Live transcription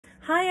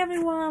Hi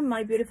everyone,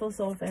 my beautiful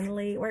soul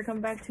family.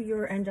 Welcome back to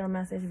your angel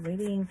message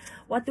reading.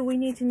 What do we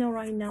need to know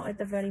right now at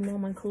the very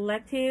moment?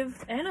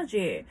 Collective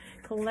energy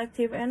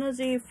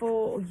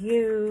for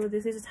you.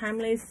 This is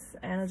timeless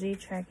energy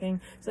checking.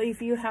 So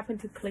if you happen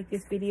to click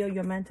this video,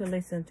 you're meant to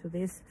listen to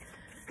this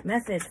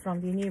message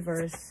from the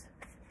universe.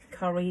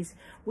 Courage.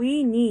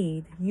 You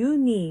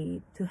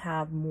need to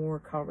have more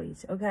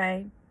courage,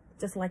 okay?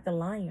 Just like the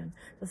lion,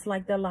 just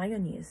like the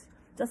lioness,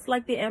 just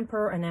like the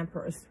emperor and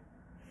empress.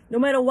 No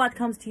matter what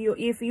comes to you,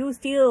 if you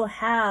still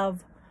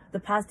have the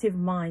positive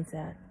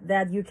mindset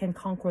that you can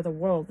conquer the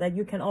world, that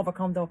you can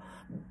overcome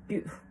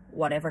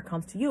whatever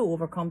comes to you,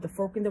 overcome the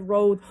fork in the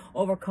road,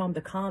 overcome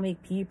the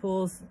karmic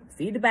people's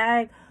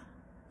feedback.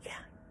 Yeah,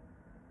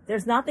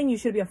 there's nothing you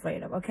should be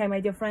afraid of. Okay,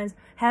 my dear friends,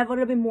 have a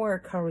little bit more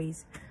courage.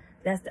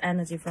 That's the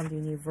energy from the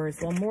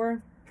universe. One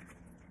more.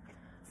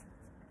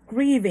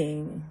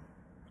 Grieving.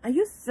 Are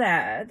you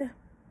sad?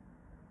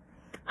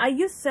 Are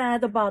you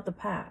sad about the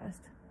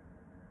past?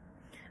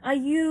 Are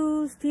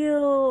you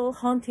still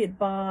haunted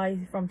by,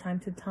 from time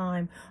to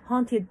time,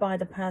 haunted by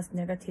the past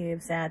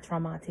negative, sad,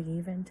 traumatic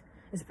event?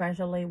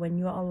 Especially when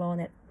you're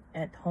alone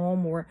at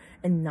home or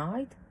at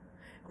night?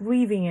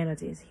 Grieving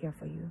energy is here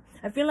for you.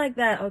 I feel like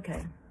that,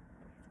 okay.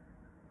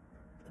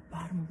 The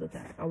bottom of the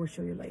deck, I will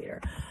show you later.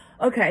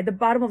 Okay, the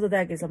bottom of the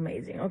deck is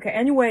amazing. Okay,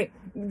 anyway,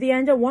 the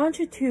angel wants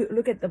you to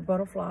look at the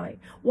butterfly.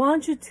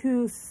 Wants you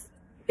to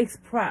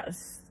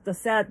express the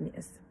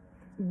sadness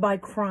by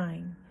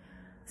crying.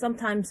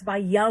 Sometimes by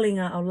yelling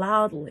out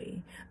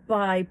loudly,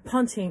 by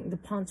punching the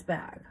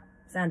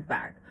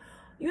sandbag.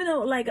 You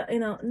know, like,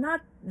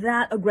 not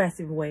that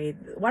aggressive way.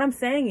 What I'm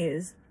saying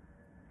is,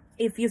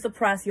 if you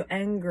suppress your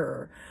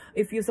anger,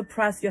 if you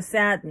suppress your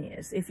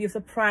sadness, if you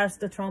suppress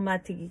the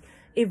traumatic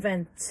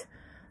event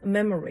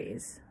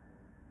memories,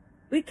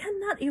 we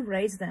cannot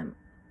erase them.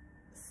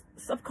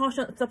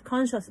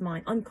 Subconscious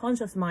mind,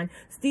 unconscious mind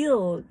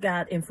still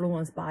get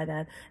influenced by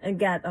that and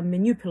get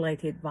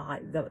manipulated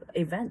by the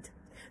event.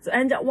 So,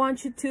 and I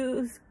want you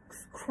to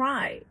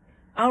cry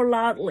out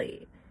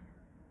loudly.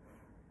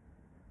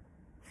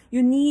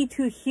 You need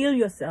to heal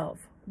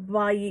yourself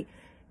by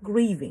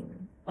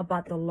grieving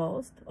about the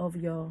loss of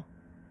your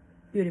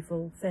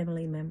beautiful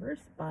family members,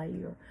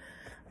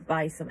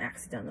 by some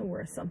accident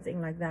or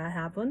something like that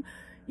happened.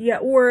 Yeah,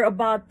 or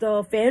about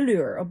the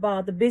failure,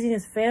 about the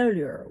business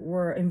failure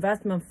or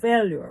investment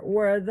failure,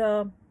 or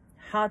the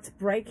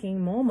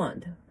heartbreaking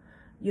moment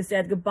you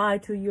said goodbye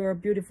to your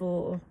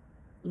beautiful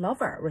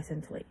lover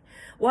recently.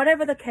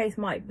 Whatever the case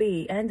might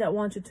be, and I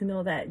want you to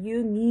know that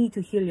you need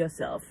to heal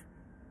yourself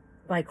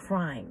by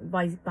crying,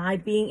 by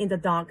being in the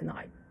dark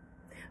night,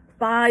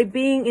 by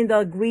being in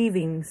the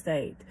grieving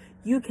state.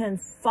 You can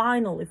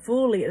finally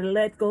fully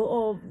let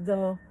go of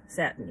the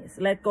sadness,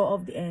 let go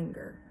of the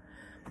anger.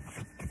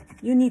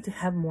 You need to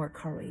have more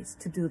courage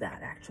to do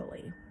that.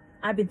 Actually,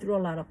 I've been through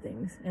a lot of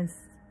things, and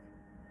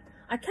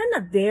I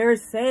cannot dare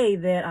say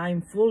that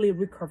I'm fully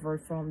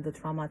recovered from the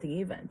traumatic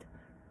event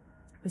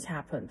which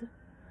happened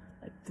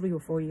like 3 or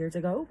 4 years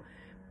ago.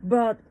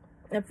 But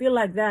I feel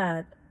like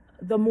that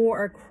the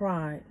more I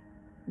cry,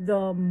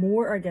 the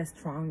more I get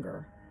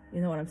stronger. You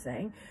know what I'm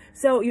saying?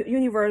 So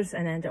universe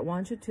and angel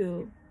want you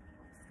to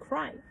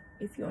cry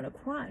if you want to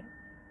cry.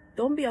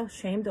 Don't be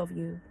ashamed of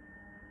you.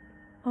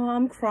 Oh,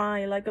 I'm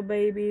crying like a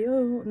baby.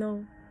 Oh,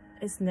 no,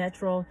 it's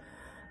natural.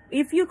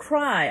 If you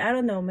cry, I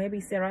don't know, maybe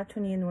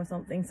serotonin or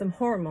something, some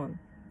hormone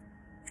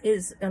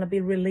is going to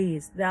be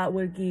released that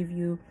will give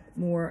you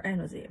more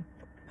energy.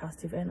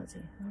 Positive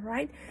energy. All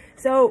right,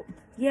 so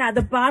yeah,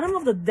 the bottom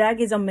of the deck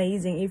is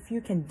amazing. If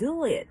you can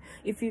do it,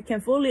 if you can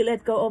fully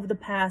let go of the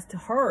past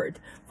hurt,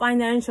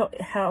 financial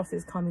health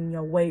is coming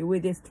your way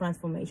with this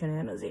transformation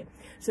energy.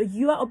 So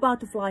you are about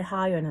to fly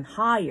higher and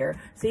higher.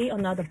 See,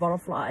 another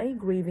butterfly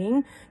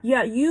grieving.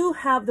 Yeah, you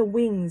have the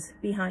wings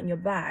behind your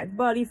back,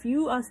 but if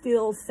you are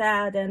still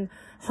sad and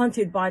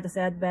haunted by the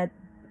sad bad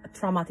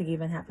traumatic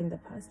event happened in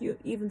the past,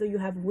 even though you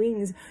have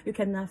wings, you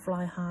cannot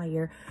fly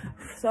higher.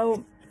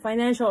 So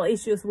financial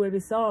issues will be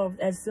solved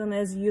as soon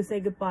as you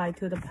say goodbye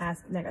to the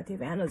past negative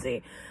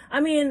energy.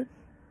 I mean,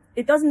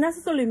 it doesn't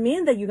necessarily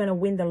mean that you're going to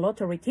win the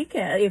lottery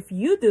ticket. If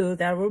you do,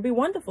 that will be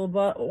wonderful.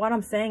 But what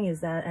I'm saying is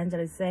that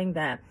Angela is saying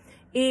that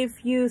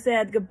if you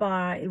said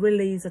goodbye,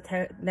 release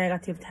the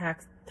negative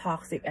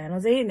toxic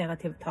energy,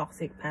 negative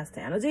toxic past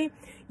energy,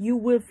 you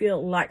will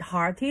feel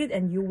lighthearted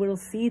and you will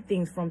see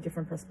things from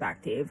different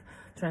perspective,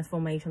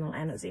 transformational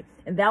energy.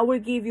 And that will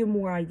give you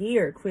more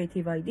idea,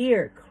 creative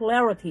idea,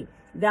 clarity.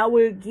 That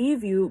will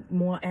give you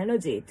more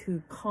energy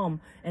to come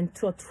and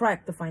to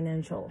attract the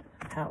financial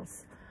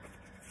health.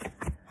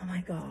 Oh my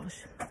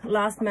gosh.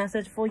 Last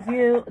message for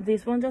you.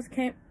 This one just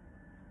came.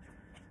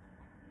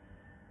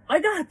 I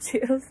got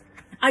chills.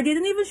 I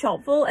didn't even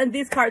shuffle and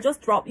this card just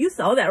dropped. You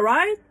saw that,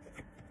 right?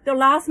 The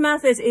last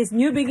message is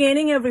new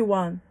beginning,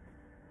 everyone.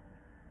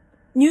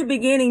 New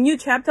beginning, new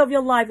chapter of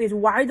your life is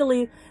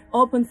widely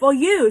open for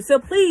you. So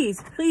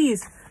please,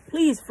 please,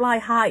 please fly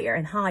higher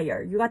and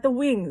higher. You got the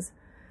wings.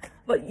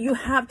 But you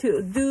have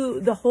to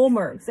do the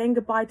homework, saying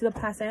goodbye to the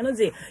past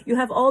energy. You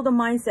have all the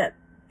mindset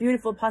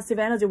beautiful positive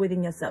energy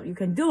within yourself. You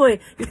can do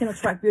it. You can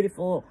attract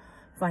beautiful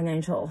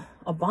financial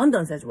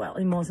abundance as well,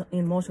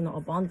 emotional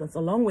abundance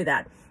along with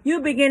that. New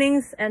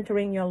beginnings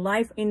entering your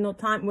life in no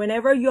time.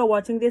 Whenever you are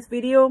watching this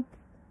video,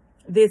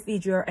 this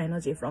is your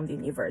energy from the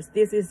universe.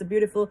 This is a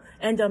beautiful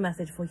angel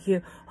message for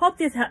you. Hope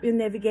this helps you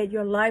navigate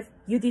your life.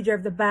 You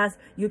deserve the best.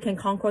 You can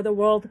conquer the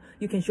world.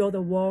 You can show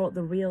the world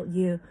the real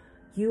you.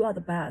 You are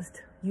the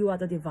best. You are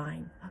the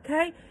divine.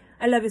 Okay?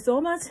 I love you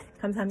so much.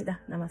 감사합니다.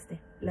 Namaste.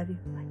 Love you.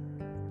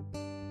 Bye.